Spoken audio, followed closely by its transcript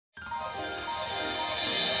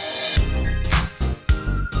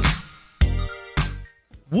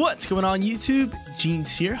What's going on YouTube? Jeans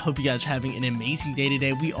here. Hope you guys are having an amazing day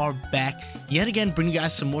today. We are back yet again bringing you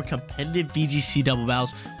guys some more competitive VGC double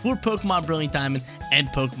battles for Pokemon Brilliant Diamond and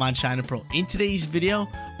Pokemon Shine Pearl. In today's video,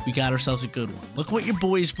 we got ourselves a good one. Look what your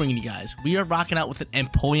boy is bringing you guys. We are rocking out with an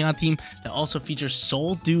Empoleon team that also features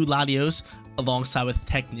Soul Dew Latios alongside with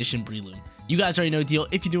Technician Breloom. You guys already know the deal.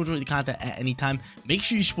 If you do enjoy the content at any time, make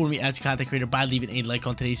sure you support me as a content creator by leaving a like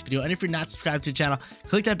on today's video. And if you're not subscribed to the channel,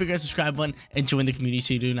 click that big red subscribe button and join the community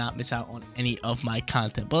so you do not miss out on any of my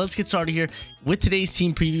content. But let's get started here with today's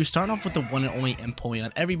team preview. Starting off with the one and only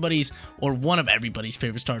Empoleon, everybody's or one of everybody's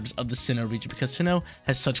favorite starters of the Sinnoh region, because Sinnoh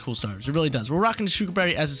has such cool starters. It really does. We're rocking the Sugar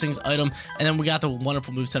Berry as a singles item, and then we got the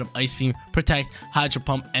wonderful moveset of Ice Beam, Protect, Hydro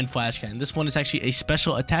Pump, and Flash Cannon. This one is actually a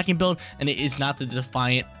special attacking build, and it is not the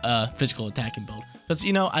Defiant physical attacking build. Because,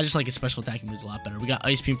 you know, I just like his special attacking moves a lot better. We got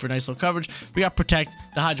Ice Beam for nice little coverage. We got Protect,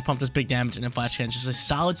 the Hydro Pump does big damage, and then Flash Cannon just a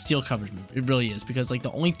solid steel coverage move. It really is. Because, like,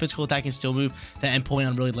 the only physical attacking steel move that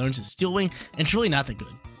Empoleon really learns is Steel Wing, and it's really not that good.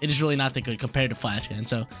 It is really not that good compared to Flash Cannon,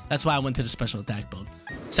 so that's why I went to the special attack build.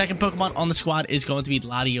 Second Pokemon on the squad is going to be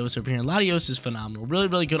Latios over here, and Latios is phenomenal. Really,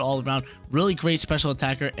 really good all around. Really great special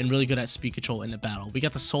attacker, and really good at speed control in the battle. We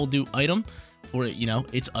got the Soul Dew item for, you know,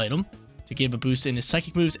 its item to give a boost in his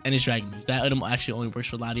psychic moves and his dragon moves. That item actually only works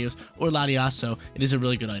for Latios or Latias, so it is a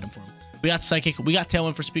really good item for him. We got Psychic, we got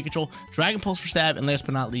Tailwind for speed control, Dragon Pulse for stab, and last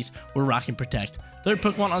but not least, we're rocking Protect. Third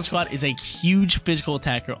Pokemon on the squad is a huge physical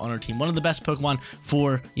attacker on our team. One of the best Pokemon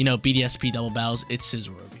for, you know, BDSP double battles. It's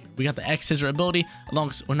Scissor over here. We got the X-Scissor ability,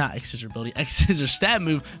 X-Scissor stab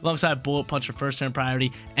move alongside Bullet Punch for first turn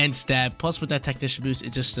priority and stab. Plus with that Technician boost,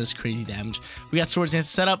 it just does crazy damage. We got Swords Dance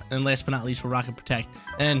setup, and last but not least, we're rocking Protect.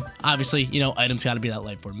 And obviously, you know, items got to be that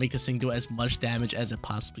life form. Make this thing do as much damage as it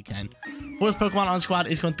possibly can. Fourth Pokemon on the squad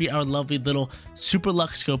is going to be our lovely little Super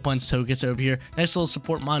Luck Scope Punch Togekiss over here. Nice little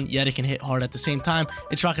support mon, yet it can hit hard at the same time.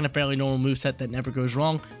 It's rocking a fairly normal moveset that never goes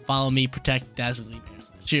wrong. Follow me, Protect, Dazzle, Gleam,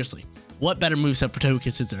 seriously. What better moveset for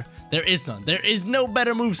Togekiss is there? There is none. There is no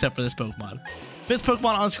better moveset for this Pokemon. Fifth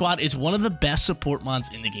Pokemon on the squad is one of the best support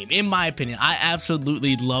mons in the game, in my opinion. I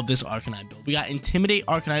absolutely love this Arcanine build. We got Intimidate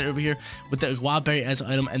Arcanine over here with the Guava Berry as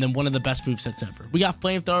an item, and then one of the best movesets ever. We got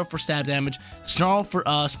Flamethrower for stab damage, Snarl for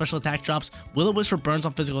special attack drops, Will-O-Wisp for burns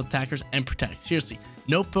on physical attackers, and Protect. Seriously,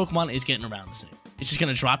 no Pokemon is getting around the same. It's just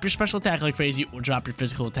going to drop your special attack like crazy or drop your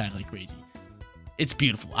physical attack like crazy. It's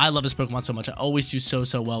beautiful. I love this Pokemon so much. I always do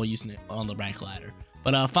so well using it on the rank ladder.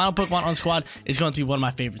 But final Pokemon on squad is going to be one of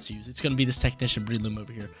my favorites to use. It's going to be this Technician Breloom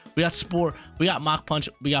over here. We got Spore, we got Mach Punch,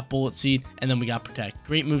 we got Bullet Seed, and then we got Protect.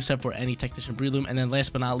 Great moveset for any Technician Breloom. And then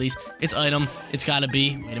last but not least, its item, it's got to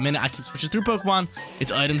be, wait a minute, I keep switching through Pokemon.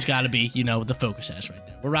 Its item's got to be, you know, the Focus Sash right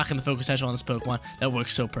there. We're rocking the Focus Sash on this Pokemon. That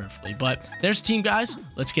works so perfectly. But there's the team, guys.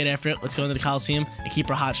 Let's get after it. Let's go into the Colosseum and keep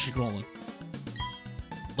our hot streak rolling.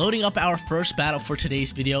 Loading up our first battle for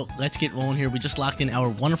today's video. Let's get rolling here. We just locked in our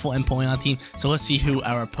wonderful Empoleon team, so let's see who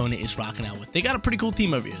our opponent is rocking out with. They got a pretty cool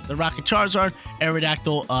team over here. They're rocking Charizard,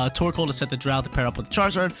 Aerodactyl, Torkoal to set the drought to pair up with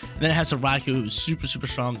Charizard, and then it has a Raikou who's super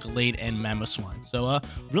strong, Gallade, and Mamoswine. So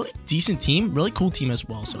really decent team, really cool team as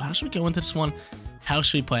well. So how should we go into this one? How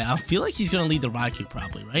should we play? I feel like he's gonna lead the Raikou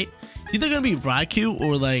probably, right? It's either gonna be Raikou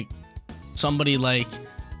or like somebody like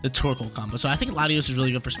the Torkoal combo. So I think Latios is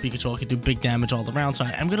really good for speed control. It can do big damage all around. So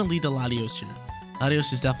I'm going to lead the Latios here.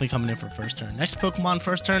 Latios is definitely coming in for first turn. Next Pokemon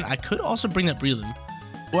first turn, I could also bring that Breloom.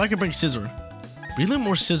 Or I could bring Scissor. Breloom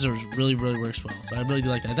or Scissor really works well. So I really do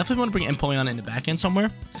like that. I definitely want to bring Empoleon in the back end somewhere.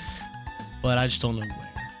 But I just don't know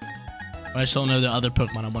where. I just don't know the other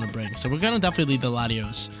Pokemon I want to bring. So we're going to definitely lead the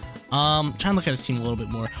Latios. Trying to look at his team a little bit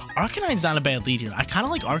more. Arcanine's not a bad lead here. I kind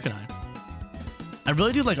of like Arcanine. I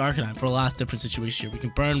really do like Arcanine for a lot of different situations here. We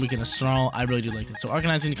can burn, we can Snarl. I really do like that. So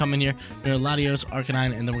Arcanine's going to come in here. We're going to Latios,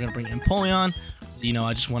 Arcanine, and then we're going to bring Empoleon. So, you know,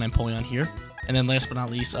 I just want Empoleon here. And then last but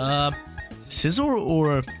not least, Scissor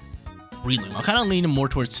or Breloom. I'm kind of leaning more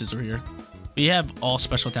towards Scissor here. We have all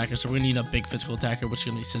special attackers, so we're going to need a big physical attacker, which is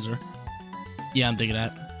going to be Scissor. Yeah, I'm digging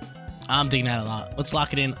that. I'm digging that a lot. Let's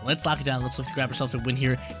lock it in. Let's lock it down. Let's look to grab ourselves a win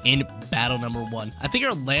here in battle number 1. I think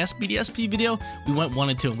our last BDSP video, we went 1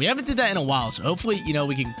 and 2. And we haven't did that in a while. So hopefully, you know,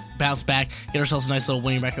 we can bounce back, get ourselves a nice little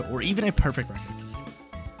winning record, or even a perfect record.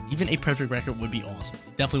 Even a perfect record would be awesome.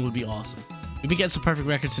 Definitely would be awesome. We've been getting some perfect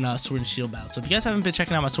records in Sword and Shield battles. So if you guys haven't been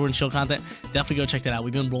checking out my Sword and Shield content, definitely go check that out.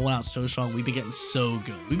 We've been rolling out so strong. We've been getting so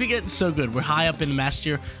good. We're high up in the Master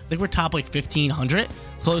Tier. I think we're top like 1,500.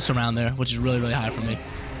 Close around there, which is really high for me.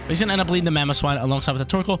 But he's going to end up leading the Mamoswine alongside with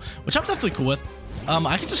the Torkoal, which I'm definitely cool with.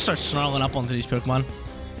 I can just start snarling up onto these Pokemon.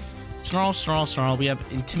 Snarl. We have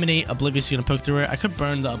Intimidate. Oblivious is going to poke through it. I could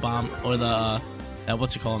burn the bomb or the,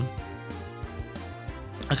 what's it called?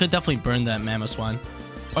 I could definitely burn that Mamoswine.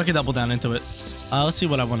 Or I could double down into it. Let's see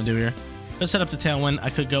what I want to do here. Let's set up the Tailwind. I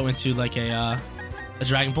could go into like a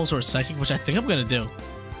Dragon Pulse or a Psychic, which I think I'm going to do.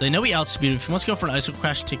 They know we outspeed him. If he wants to go for an Ice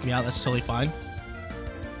Crash and take me out, that's totally fine.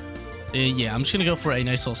 Yeah, I'm just going to go for a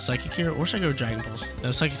nice little Psychic here. Or should I go with Dragon Pulse?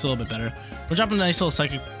 No, Psychic's a little bit better. We're dropping a nice little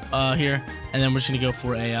Psychic here. And then we're just going to go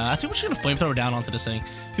for a... I think we're just going to Flamethrower down onto this thing.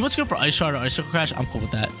 If he wants to go for Ice Shard or Ice Crash, I'm cool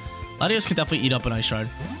with that. Latios can definitely eat up an Ice Shard.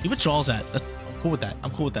 He withdraws that. I'm cool with that. I'm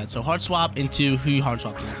cool with that. So hard swap into... Who you hard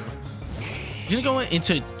swap into? He's going to go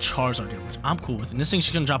into Charizard here, which I'm cool with. And this thing's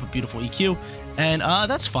just going to drop a beautiful EQ. And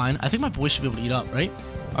that's fine. I think my boy should be able to eat up, right?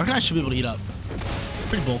 Arcanine should be able to eat up.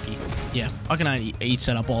 Pretty bulky. Yeah, Arcanine eats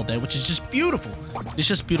that up all day, which is just beautiful. It's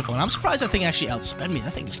just beautiful. And I'm surprised that thing actually outsped me.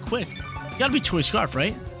 That thing is quick. You gotta be Choice Scarf,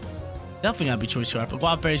 right? Definitely gotta be Choice Scarf. But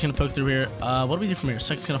Guava Berry's gonna poke through here. What do we do from here?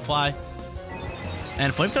 Psychic's gonna fly.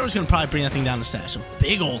 And Flamethrower's gonna probably bring that thing down to Sash. A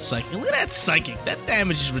big old Psychic. Look at that Psychic. That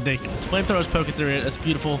damage is ridiculous. Flamethrower's poking through it. That's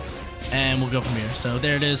beautiful. And we'll go from here. So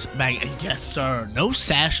there it is. Bang. Yes, sir. No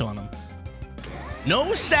Sash on him.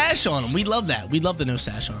 No Sash on him. We love that. We love the no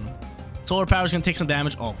Sash on him. Solar Power's gonna take some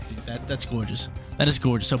damage. Oh, dude, that's gorgeous. That is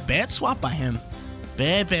gorgeous. So bad swap by him.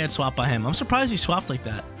 Bad swap by him. I'm surprised he swapped like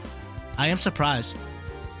that. I am surprised.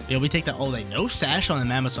 Yeah, we take that all day. No Sash on the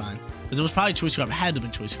Mammothine. Because it was probably Choice Scarf. It had to have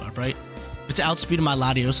been Choice Scarf, right? If it's outspeeding my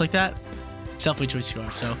Latios like that, it's definitely Choice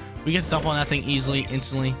Scarf. So we get the dump on that thing easily,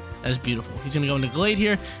 instantly. That is beautiful. He's gonna go into Glade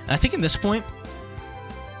here. And I think in this point,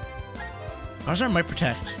 Charizard might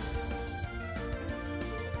protect.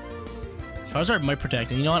 Charizard might protect.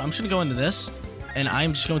 And you know what? I'm just going to go into this. And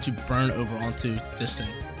I'm just going to burn over onto this thing.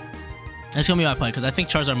 That's going to be my play. Because I think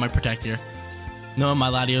Charizard might protect here. Knowing my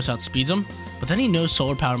Latios outspeeds him. But then he knows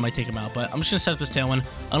Solar Power might take him out. But I'm just going to set up this Tailwind.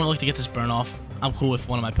 I'm going to look to get this burn off. I'm cool if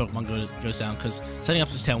one of my Pokemon goes down. Because setting up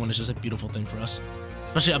this Tailwind is just a beautiful thing for us.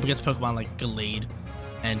 Especially up against Pokemon like Glade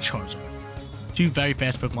and Charizard. Two very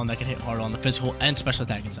fast Pokemon that can hit hard on the physical and special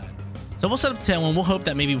attack inside. So we'll set up the Tailwind. We'll hope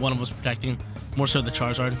that maybe one of us protecting. More so the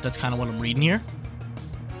Charizard. That's kind of what I'm reading here.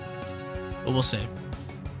 But we'll see.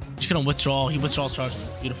 Just going to withdraw. He withdraws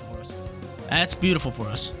Charizard. Beautiful for us. That's beautiful for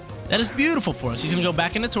us. That is beautiful for us. He's going to go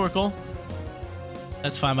back into Torkoal.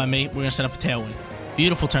 That's fine by me. We're going to set up a Tailwind.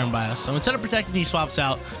 Beautiful turn by us. So instead of protecting, he swaps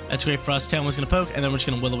out. That's great for us. Tailwind's going to poke. And then we're just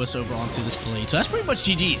going to Will-O-Wisp over onto this Glade. So that's pretty much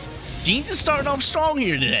GG's. Jeans is starting off strong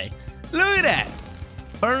here today. Look at that.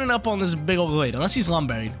 Burning up on this big old Glade. Unless he's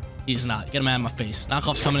Lumburied. He's not. Get him out of my face.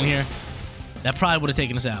 Knockoff's coming in here. That probably would have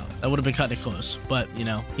taken us out. That would have been cutting it close. But, you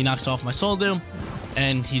know, he knocks off my Soul Doom,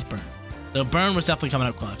 and he's burned. The burn was definitely coming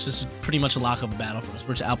up clutch. This is pretty much a lock of a battle for us.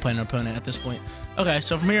 We're just outplaying our opponent at this point. Okay,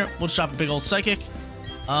 so from here, we'll just drop a big old Psychic.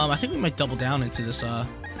 I think we might double down into this. Now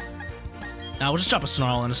we'll just drop a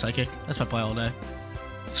Snarl and a Psychic. That's my play all day.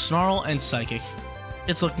 Snarl and Psychic.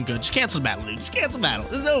 It's looking good. Just cancel the battle, dude. Just cancel the battle.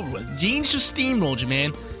 This is over with. Jeans just steamrolled you,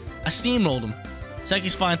 man. I steamrolled him.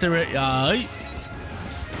 Psychic's flying through it.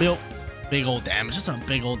 Big old damage. That's some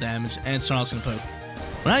big old damage. And Snarl's gonna poke.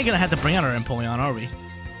 We're not gonna have to bring out our Empoleon, are we?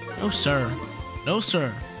 No, sir. No,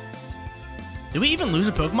 sir. Did we even lose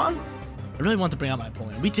a Pokemon? I really want to bring out my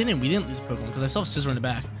Empoleon. We didn't. We didn't lose a Pokemon because I still have Scizor in the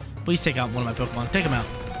back. Please take out one of my Pokemon. Take him out.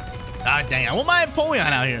 Ah, dang. I want my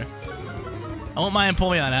Empoleon out here. I want my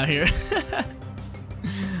Empoleon out here. I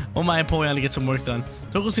want my Empoleon to get some work done.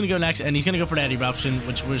 Torkoal's gonna go next, and he's gonna go for that eruption,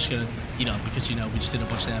 which we're just gonna eat up because, you know, we just did a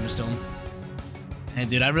bunch of damage to him. And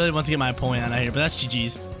dude, I really want to get my Empoleon out here, but that's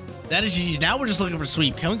GG's. That is GG's. Now we're just looking for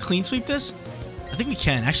sweep. Can we clean sweep this? I think we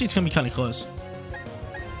can. Actually, it's gonna be kind of close.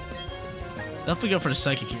 Definitely go for the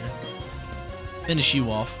Psychic here. Finish you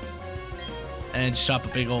off. And just drop a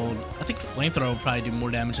big old... I think Flamethrower will probably do more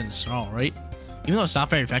damage than the Snarl, right? Even though it's not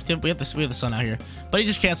very effective, we have the Sun out here. But he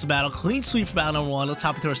just canceled battle. Clean sweep for battle number 1. Let's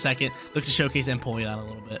hop into our second. Look to showcase Empoleon a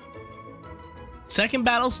little bit. Second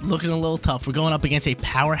battle's looking a little tough. We're going up against a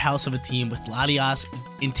powerhouse of a team with Latios,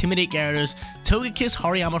 Intimidate Gyarados, Togekiss,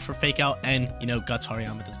 Hariyama for Fake Out, and, you know, Guts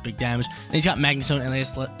Hariyama does big damage. And he's got Magnezone,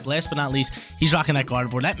 and last but not least, he's rocking that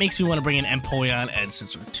Gardevoir. That makes me want to bring in Empoleon and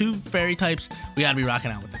Scizor. Two fairy types, we gotta be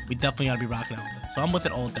rocking out with it. We definitely gotta be rocking out with it. So I'm with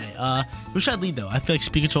it all day. Who should I lead, though? I feel like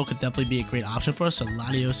Pikachu could definitely be a great option for us, so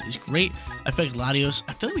Latios is great. I feel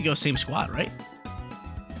like we go same squad, right?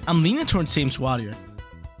 I'm leaning towards same squad here.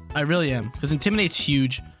 I really am, because Intimidate's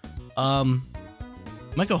huge.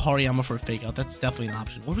 Might go Hariyama for a Fake Out. That's definitely an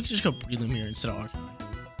option. Or we could just go Breloom here instead of Arcanine,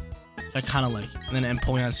 which I kind of like. And then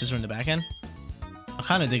Empoleon and Scizor in the back end. I'm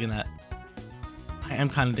kind of digging that. I am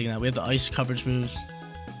kind of digging that. We have the Ice coverage moves.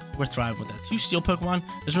 We're thriving with that. 2 Steel Pokemon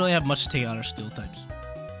doesn't really have much to take out our Steel types.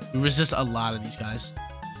 We resist a lot of these guys.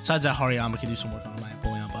 Besides that, Hariyama can do some work on my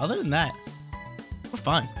Empoleon. But other than that, we're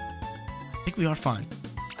fine. I think we are fine.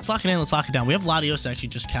 Let's lock it in. Let's lock it down. We have Latios to actually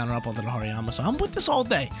just counter up onto the Hariyama. So I'm with this all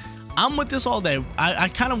day. I'm with this all day. I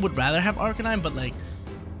kind of would rather have Arcanine, but like,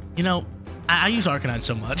 you know, I use Arcanine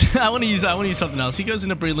so much. I want to use something else. He goes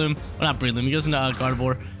into Breloom. Well, not Breloom. He goes into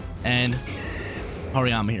Gardevoir and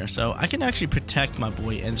Hariyama here. So I can actually protect my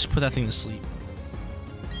boy and just put that thing to sleep.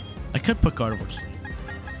 I could put Gardevoir to sleep.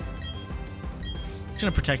 I'm just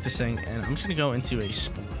going to protect this thing, and I'm just going to go into a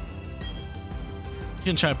Spore. I'm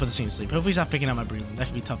going to try to put this thing to sleep. Hopefully he's not picking out my Breloom. That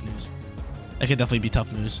could be tough news. That could definitely be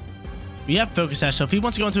tough news. We have Focus Sash, so if he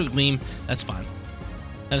wants to go into a Gleam, that's fine.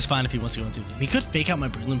 That is fine if he wants to go into a Gleam. He could fake out my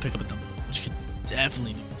Breloom, pick up a double, which could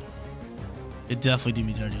definitely do me dirty. Could definitely do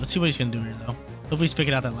me dirty. Let's see what he's going to do here, though. Hopefully he's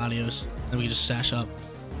picking out that Latios. Then we can just Sash up.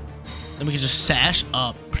 Then we can just Sash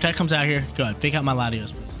up. Protect comes out here. Go ahead. Fake out my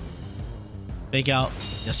Latios, please. Fake out.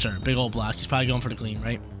 Yes, sir. Big old block. He's probably going for the Gleam,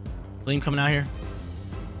 right? Gleam coming out here.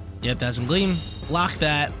 Yep, that's a Gleam. Block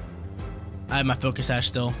that. I have my Focus Sash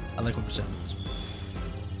still. I like what we're saying.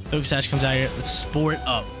 Focus Sash comes out here. Let's Spore it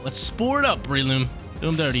up. Let's Spore it up, Breloom. Do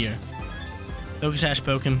him dirty here. Focus Sash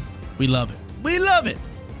poking. We love it. We love it.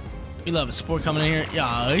 We love it. Spore coming in here.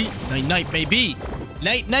 Yeah. Night, baby.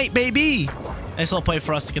 Night, baby. Nice little play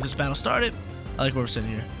for us to get this battle started. I like where we're sitting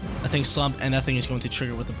here. That thing's slumped, and that thing is going to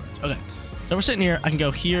trigger with the birds. Okay. So we're sitting here. I can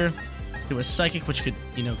go here, do a Psychic, which could,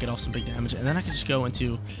 you know, get off some big damage. And then I can just go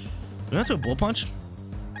into... We went to a Bullet Punch.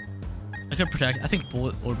 I could protect. I think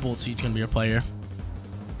Bullet or Bullet Seed's going to be our player.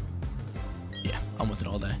 Yeah, I'm with it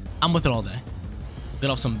all day. I'm with it all day. Get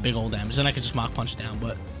off some big old damage. Then I could just Mach Punch it down,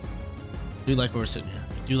 but I do like where we're sitting here.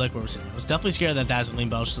 I do like where we're sitting here. I was definitely scared of that Dazzling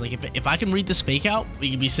Bell. Just like, if I can read this Fake Out, we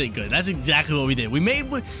can be sitting good. That's exactly what we did. We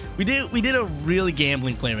did a really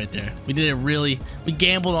gambling play right there. We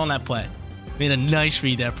gambled on that play. Made a nice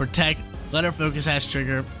read there. Protect, let our Focus Sash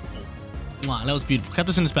trigger. Wow, that was beautiful. Kept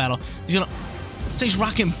us in this battle. He's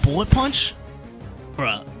rocking Bullet Punch?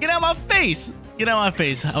 Bruh, get out of my face! Get out of my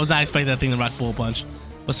face. I was not expecting that thing to rock Bullet Punch.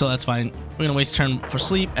 But still, that's fine. We're going to waste turn for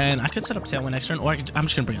sleep, and I could set up Tailwind next turn, or I'm just going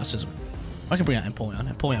to bring out Scizor. Or I can bring out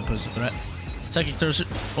Empoleon. Empoleon poses a threat. Psychic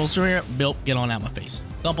rolls through here. Built, get on out my face.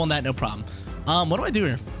 Dump on that, no problem. What do I do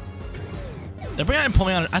here? Did I bring out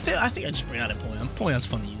Empoleon? I think I just bring out Empoleon. Empoleon's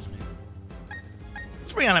fun to use, man.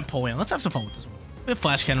 Let's bring out Empoleon. Let's have some fun with this one. We have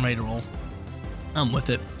Flash Cannon ready to roll. I'm with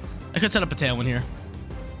it. I could set up a Tailwind here.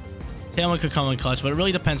 Tailwind could come in clutch, but it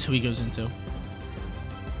really depends who he goes into.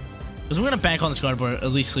 Because we're going to bank on this Gardevoir,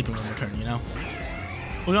 at least sleeping one more turn, you know?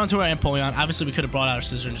 We're going to our Empoleon. Obviously, we could have brought out our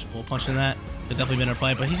Scizor and just Bullet Punched in that. Could definitely been our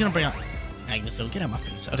play, but he's going to bring out Agnes, so get out of my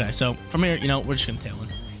face. Okay, so from here, you know, we're just going to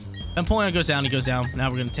Tailwind. Empoleon goes down, he goes down. Now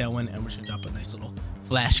we're going to Tailwind, and we're just going to drop a nice little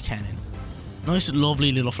Flash Cannon. Nice,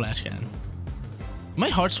 lovely little Flash Cannon. We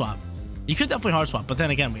might Hard Swap. You could definitely Hard Swap, but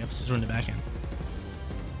then again, we have Scizor in the back end.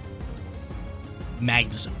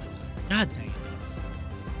 Magnetism. God dang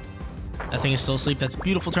it. That thing is still asleep. That's a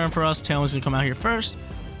beautiful turn for us. Tailwind's gonna come out here first.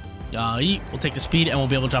 We'll take the speed, and we'll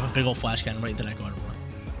be able to drop a big old Flash Cannon right into that Gardevoir.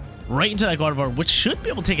 Right into that Gardevoir, which should be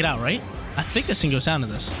able to take it out, right? I think this thing goes down to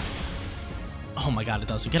this. Oh my god, it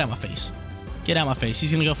does. Get out of my face. Get out of my face.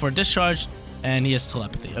 He's gonna go for a Discharge, and he has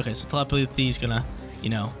Telepathy. Okay, so Telepathy's gonna,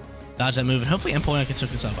 you know, dodge that move, and hopefully Empoleon can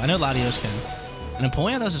soak this up. I know Latios can. And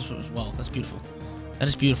Empoleon does this as well. That's beautiful. That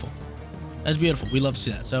is beautiful. That's beautiful. We love to see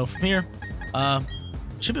that. So from here,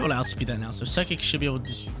 should be able to outspeed that now. So Psychic should be able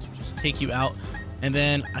to just take you out. And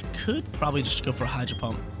then I could probably just go for a Hydro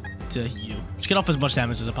Pump to you. Just get off as much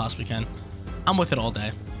damage as I possibly can. I'm with it all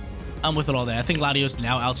day. I'm with it all day. I think Latios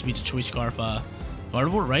now outspeeds a Choice Scarf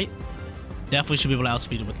Gardevoir, right? Definitely should be able to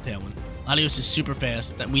outspeed it with the Tailwind. Latios is super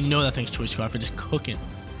fast. That we know that thing's Choice Scarf. It is cooking.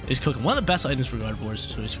 It's cooking. One of the best items for Gardevoir is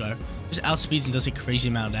Choice Scarf. Just outspeeds and does a crazy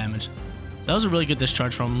amount of damage. That was a really good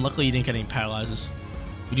discharge from him. Luckily, he didn't get any paralyzes.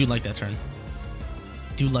 We do like that turn.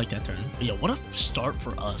 Do like that turn. But yeah, what a start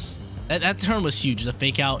for us. That turn was huge. The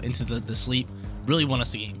Fake Out into the sleep really won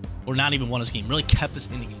us the game. Or not even won us the game. Really kept us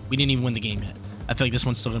in the game. We didn't even win the game yet. I feel like this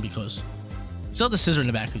one's still going to be close. We still have the Scizor in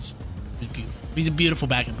the back, who's beautiful. He's a beautiful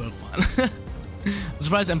back-end Pokemon. I'm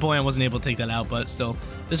surprised Empoleon wasn't able to take that out, but still,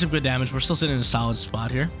 there's some good damage. We're still sitting in a solid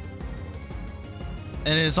spot here.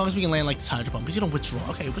 And as long as we can land like this Hydro Pump, he's going to withdraw.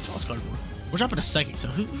 Okay, withdraw's Gardevoir. We're dropping a Psychic, so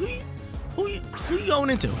who you going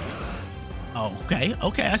into? Oh, okay,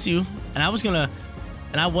 I see you. And I was gonna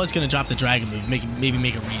drop the Dragon move, maybe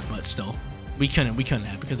make a read, but still, we couldn't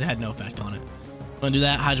have because it had no effect on it. We're gonna do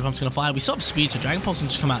that. Hydro Pump's gonna fly. We still have speed, so Dragon Pulse can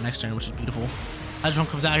just come out next turn, which is beautiful. Hydro Pump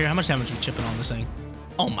comes out here. How much damage are we chipping on this thing?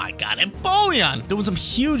 Oh my god, Empoleon doing some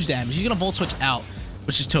huge damage. He's gonna Volt Switch out,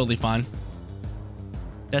 which is totally fine.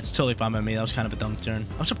 That's totally fine by me. That was kind of a dumb turn.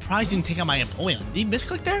 I'm surprised he didn't take out my Empoleon. Did he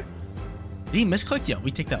misclick there? Did he misclick? Yeah,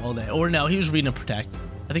 we take that all day. Or no, he was reading a Protect.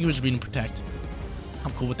 I think he was reading Protect.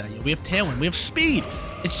 I'm cool with that. Yo, we have Tailwind. We have Speed.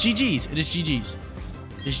 It's GG's. It is GG's.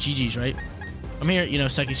 It is GG's, right? I'm here. You know,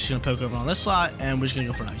 Seki's just going to poke over on this slot, and we're just going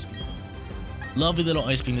to go for an Ice Beam. Lovely little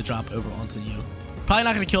Ice Beam to drop over onto you. Probably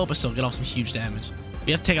not going to kill it, but still get off some huge damage.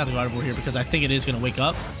 We have to take out the Gardevoir here because I think it is going to wake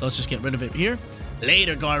up. So let's just get rid of it here.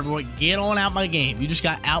 Later, Gardevoir. Get on out my game. You just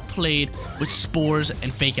got outplayed with Spores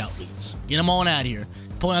and Fake Out leads. Get them on out of here.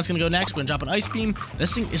 Empoleon's going to go next. We're going to drop an Ice Beam.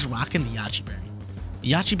 This thing is rocking the Yachi Berry.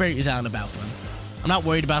 The Yachi Berry is out and about for him. I'm not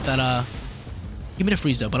worried about that. Give me the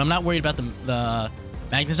Freeze, though. But I'm not worried about the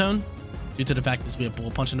Magnezone due to the fact that we have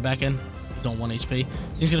Bullet Punch in the back end. He's on 1 HP.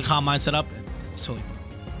 He's going to Calm Mind set up. It's totally fine.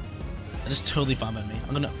 That is totally fine by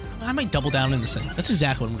me. I might double down in this thing. That's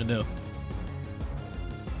exactly what I'm gonna do.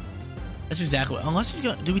 That's exactly what, unless he's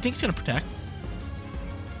gonna, do we think he's gonna protect?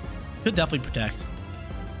 Could definitely protect.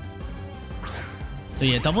 So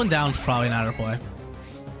yeah, doubling down is probably not our play.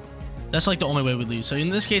 That's like the only way we lose. So in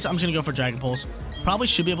this case, I'm just gonna go for Dragon Pulse. Probably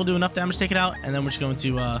should be able to do enough damage to take it out, and then we're just going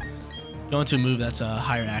to go into a move that's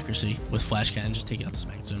higher accuracy with Flash Cannon, just take it out this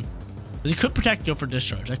Magnezone. But he could protect, go for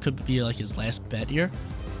Discharge. That could be like his last bet here.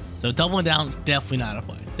 So doubling down, definitely not a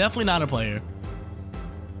play. Definitely not a play here.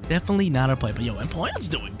 Definitely not a play. But yo, Empoleon's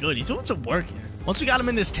doing good. He's doing some work here. Once we got him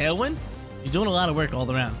in this Tailwind, he's doing a lot of work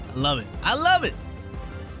all around. I love it. I love it.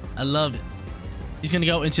 I love it. He's going to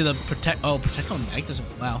go into the protect. Oh, protect on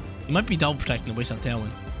Magnezone. Wow. He might be double protecting to waste out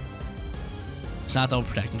Tailwind. It's not double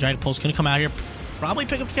protecting. Dragon Pulse going to come out here. Probably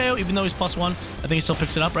pick up the KO, even though he's +1. I think he still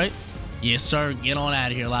picks it up, right? Yes, sir. Get on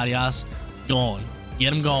out of here, Latias. Go on.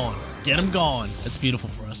 Get him going. Get him going. That's beautiful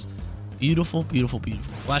for us. Beautiful, beautiful,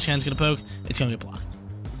 beautiful. Flash Cannon's going to poke. It's going to get blocked.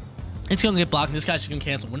 It's going to get blocked, and this guy's just going to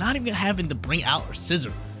cancel. We're not even having to bring out our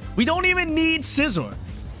Scizor. We don't even need Scizor.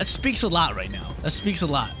 That speaks a lot right now. That speaks a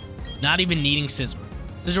lot. Not even needing Scizor.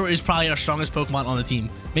 Scizor is probably our strongest Pokemon on the team.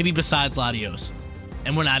 Maybe besides Latios.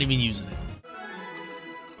 And we're not even using it.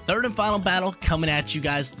 Third and final battle coming at you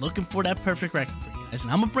guys. Looking for that perfect record for you guys.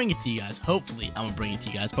 And I'm going to bring it to you guys. Hopefully, I'm going to bring it to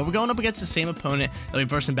you guys. But we're going up against the same opponent that we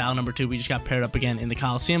versed in battle number 2. We just got paired up again in the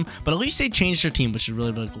Colosseum. But at least they changed their team, which is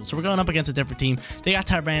really, really cool. So we're going up against a different team. They got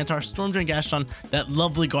Tyranitar, Storm Drain, Gastron, that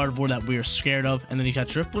lovely Gardevoir that we are scared of. And then he's got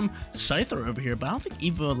Drifblim, Scyther over here. But I don't think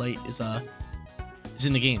Eviolite is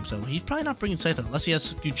in the game. So he's probably not bringing Scyther unless he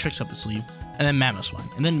has a few tricks up his sleeve. And then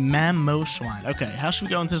Mamoswine. And then Mamoswine. Okay, how should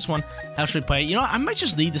we go into this one? How should we play it? You know what? I might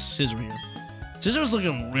just lead the Scizor here. Scizor's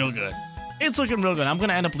looking real good. It's looking real good. I'm going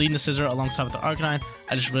to end up leading the Scizor alongside with the Arcanine.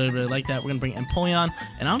 I just really, really like that. We're going to bring Empoleon.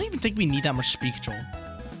 And I don't even think we need that much speed control.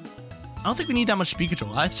 I don't think we need that much speed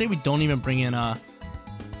control. I'd say we don't even bring in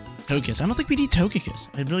Togekiss. I don't think we need Togekiss.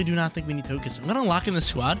 I really do not think we need Togekiss. I'm going to lock in the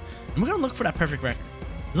squad. And we're going to look for that perfect record.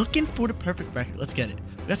 Looking for the perfect record. Let's get it.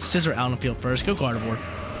 We got Scizor out on the field first. Go Gardevoir.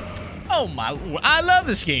 Oh my lord. I love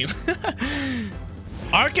this game.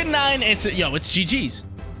 Arcanine, it's GG's.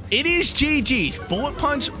 It is GG's. Bullet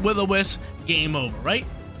Punch, Will-O-Wisp, game over, right?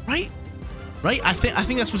 Right? I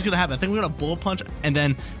think that's what's gonna happen. I think we're gonna Bullet Punch and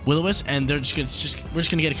then Will-O-Wisp, and they're we're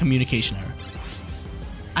just gonna get a communication error.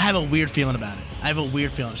 I have a weird feeling about it. I have a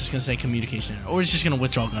weird feeling it's just gonna say communication error, or it's just gonna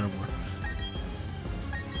withdraw Gardevoir.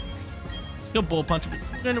 Let's go Bullet Punch.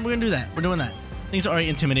 We're gonna do that. We're doing that. Things are already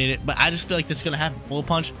intimidated, but I just feel like this is gonna happen. Bullet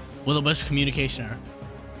Punch, Will-O-Wisp, communication error.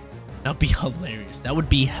 That'd be hilarious. That would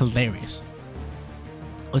be hilarious.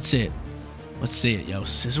 Let's see it. Let's see it, yo.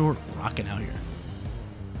 Scizor rocking out here.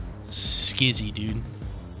 Skizzy, dude.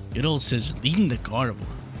 Good old Scizor leading the Gardevoir.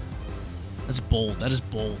 That's bold. That is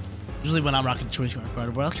bold. Usually when I'm rocking Choice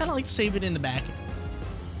Gardevoir, I kind of like to save it in the back end.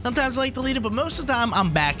 Sometimes I like to lead it, but most of the time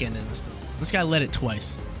I'm back ending this. This guy led it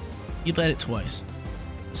twice. He led it twice.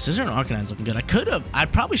 Scizor and Arcanine's looking good. I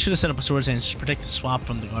probably should have set up a Swords Dance to protect the swap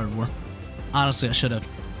from the Gardevoir. Honestly, I should have.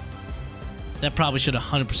 That probably should have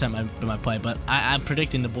 100% been my play, but I'm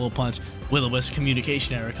predicting the Bullet Punch Will-O-Wisp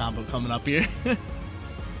communication error combo coming up here.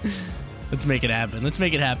 Let's make it happen. Let's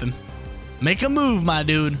make it happen. Make a move, my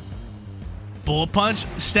dude. Bullet Punch,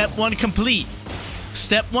 step 1 complete.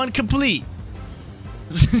 Step 1 complete.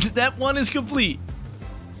 Step 1 is complete.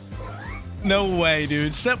 No way,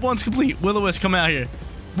 dude. Step 1's complete. Will-O-Wisp, come out here.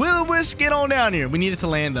 Will-O-Wisp, get on down here. We need it to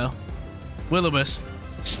land, though. Will-O-Wisp.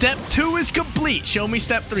 Step 2 is complete. Show me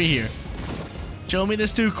step 3 here. Show me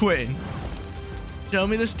this dude quitting. Show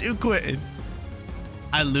me this dude quitting.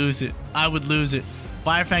 I lose it. I would lose it.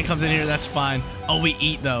 Fire Fang comes in here. That's fine. Oh, we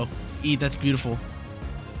eat, though. Eat. That's beautiful.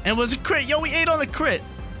 And it was a crit. Yo, we ate on the crit.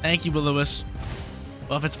 Thank you, Will-O-Wisp.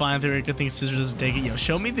 Well, if it's fine through it, good thing Scizor doesn't take it. Yo,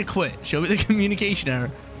 show me the quit. Show me the communication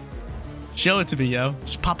error. Show it to me, yo.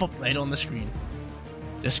 Just pop up right on the screen.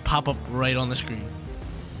 Just pop up right on the screen.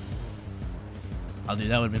 Oh,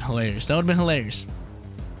 dude, that would have been hilarious. That would have been hilarious.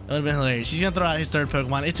 That would have been hilarious. He's going to throw out his third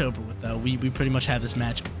Pokemon. It's over with, though. We pretty much have this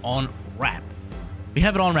match on wrap. We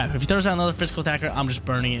have it on wrap. If he throws out another physical attacker, I'm just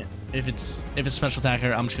burning it. If it's special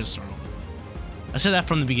attacker, I'm just going to snarl. I said that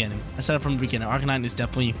from the beginning. Arcanine is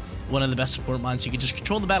definitely one of the best support mons. You can just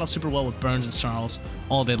control the battle super well with burns and snarls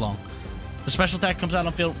all day long. The special attack comes out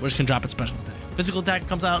on field, we're just going to drop its special attack. Physical attack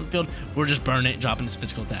comes out on field, we're just burning it and dropping its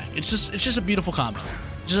physical attack. It's just a beautiful combo.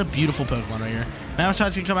 It's just a beautiful Pokemon right here. Mammoth's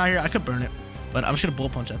going to come out here. I could burn it, but I'm just going to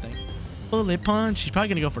Bullet Punch that thing. Bullet Punch. He's probably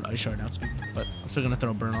going to go for an Ice Shard now, speaking, but I'm still going to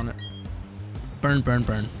throw a burn on it. Burn, burn,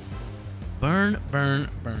 burn. Burn, burn,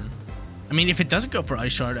 burn. I mean, if it doesn't go for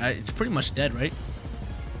Ice Shard, it's pretty much dead, right?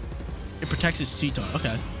 It protects its C-Tar. Okay.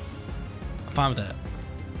 I'm fine with that.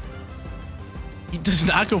 He does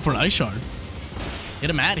not go for an Ice Shard. Get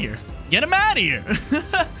him out of here. Get him out of here.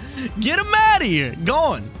 Get him out of here.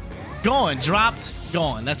 Gone. Gone. Dropped.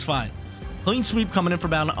 Gone. That's fine. Clean sweep coming in for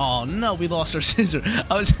battle. Oh, no. We lost our scissor.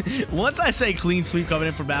 Once I say clean sweep coming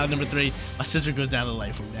in for battle number 3, my scissor goes down to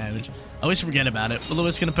life from damage. I always forget about it.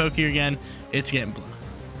 Lewis going to poke here again. It's getting blocked.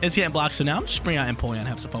 It's getting blocked. So now I'm just bringing out Empoleon and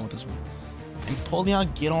have some fun with this one.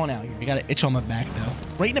 Empoleon, get on out here. I got an itch on my back, though.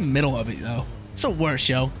 Right in the middle of it, though. It's the worst,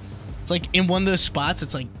 yo. It's like in one of those spots,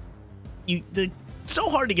 it's like, it's so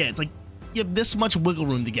hard to get. It's like you have this much wiggle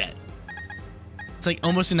room to get. It's like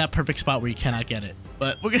almost in that perfect spot where you cannot get it.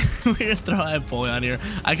 But we're gonna throw out Empoleon here.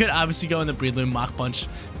 I could obviously go in the Breedloom. Mach Punch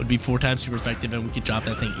would be 4 times super effective, and we could drop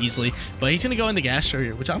that thing easily. But he's gonna go in the Gastro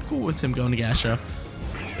here, which I'm cool with him going to Gastro.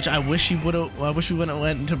 Which I wish he would have. I wish we wouldn't have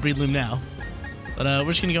went into Breedloom now. But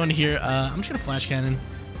we're just gonna go into here. I'm just gonna Flash Cannon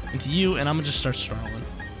into you, and I'm gonna just start snarling.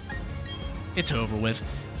 It's over with.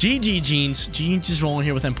 GG Jeans. Jeans is rolling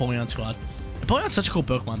here with Empoleon squad. Empoleon's such a cool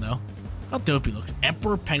Pokemon, though. How dope he looks.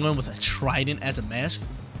 Emperor Penguin with a trident as a mask.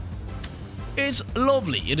 It's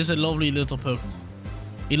lovely. It is a lovely little Pokemon.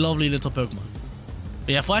 A lovely little Pokemon.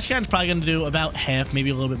 But yeah, Flash Cannon's probably going to do about half, maybe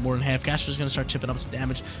a little bit more than half. Gastro's going to start chipping up some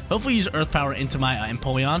damage. Hopefully use Earth Power into my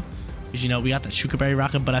Empoleon. Because, you know, we got the Shuka Berry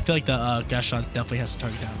rocking, but I feel like the Gastron definitely has to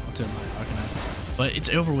target down onto my Arcanine. But it's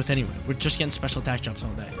over with anyway. We're just getting special attack jumps all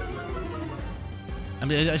day. I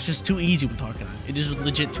mean, it's just too easy with Arcanine. It is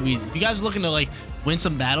legit too easy. If you guys are looking to, like, win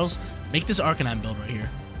some battles, make this Arcanine build right here.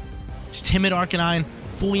 It's timid Arcanine,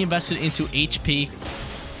 fully invested into HP.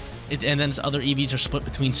 And then its other EVs are split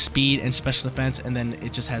between speed and special defense, and then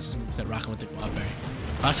it just has this moveset rocking with the Guava Berry.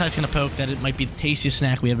 Rockside's going to poke that it might be the tastiest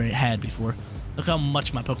snack we ever had before. Look how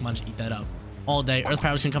much my Pokemon just eat that up all day. Earth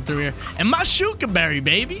Power's going to come through here. And my Shuka Berry,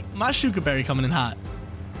 baby! My Shuka Berry coming in hot.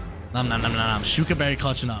 Nom, nom, nom, nom, nom. Shuka Berry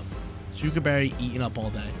clutching up. Shuka Berry eating up all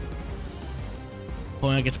day.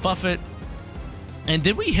 Empoleon gets Buffet. And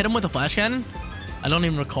did we hit him with a Flash Cannon? I don't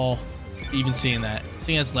even recall even seeing that.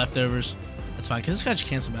 Seeing as leftovers. That's fine, because this guy just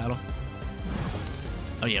canceled battle.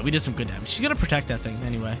 Oh yeah, we did some good damage. She's going to protect that thing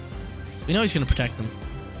anyway. We know he's going to protect them.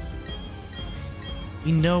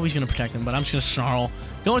 We know he's going to protect them, but I'm just going to snarl.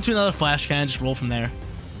 Go into another Flash Cannon, just roll from there.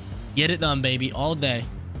 Get it done, baby, all day.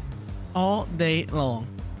 All day long.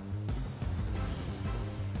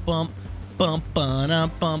 Bump, bump,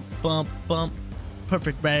 bump, bump, bump, bump.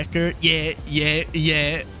 Perfect record. Yeah, yeah,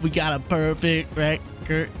 yeah. We got a perfect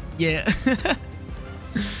record. Yeah.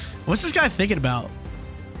 What's this guy thinking about?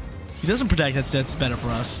 He doesn't protect. That's better for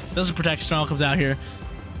us. Doesn't protect. Snarl comes out here.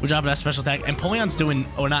 We're dropping that special attack. Empoleon's doing,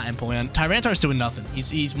 or not Empoleon. Tyranitar's doing nothing.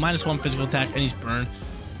 He's -1 physical attack and he's burned.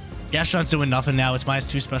 Gastron's doing nothing now. It's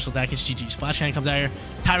 -2 special attack. It's GG's. Flash Cannon comes out here.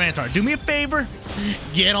 Tyranitar, do me a favor.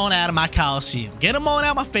 Get on out of my Colosseum. Get him on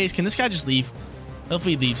out my face. Can this guy just leave?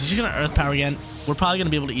 Hopefully he leaves. He's just going to Earth Power again. We're probably going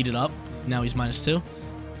to be able to eat it up. Now he's -2.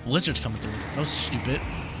 Blizzard's coming through. That was stupid.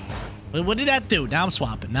 What did that do? Now I'm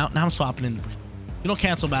swapping. Now I'm swapping in the breed. You don't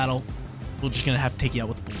cancel battle. We're just going to have to take you out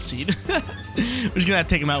with the Bullet Seed. We're just going to have to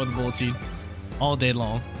take him out with the Bullet Seed. All day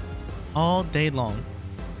long. All day long.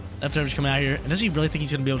 Leftovers coming out here. And does he really think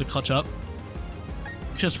he's going to be able to clutch up?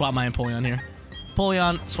 I should swap my Empoleon here.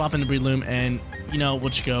 Empoleon, swap in the Breedloom, and, you know, we'll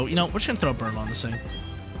just go. You know, we're just going to throw a burn on this thing.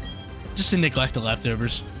 Just to neglect the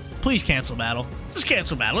leftovers. Please cancel battle. Just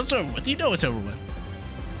cancel battle. It's over with. You know it's over with.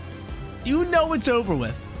 You know it's over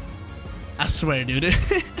with. I swear, dude.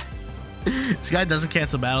 This guy doesn't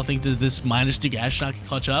cancel battle. Think that this -2 Gastron can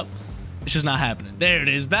clutch up. It's just not happening. There it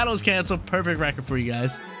is. Battle is canceled. Perfect record for you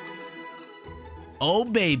guys. Oh,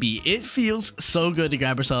 baby. It feels so good to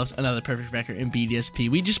grab ourselves another perfect record in BDSP.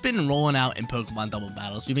 We've just been rolling out in Pokemon double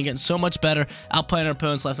battles. We've been getting so much better, outplaying our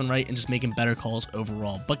opponents left and right, and just making better calls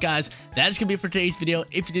overall. But, guys, that is going to be it for today's video.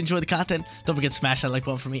 If you did enjoy the content, don't forget to smash that like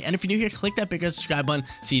button for me. And if you're new here, click that big red subscribe button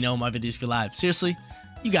so you know when my videos go live. Seriously,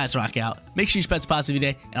 you guys rock out. Make sure you spread positive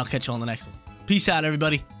every day, and I'll catch you on the next one. Peace out,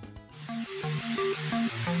 everybody.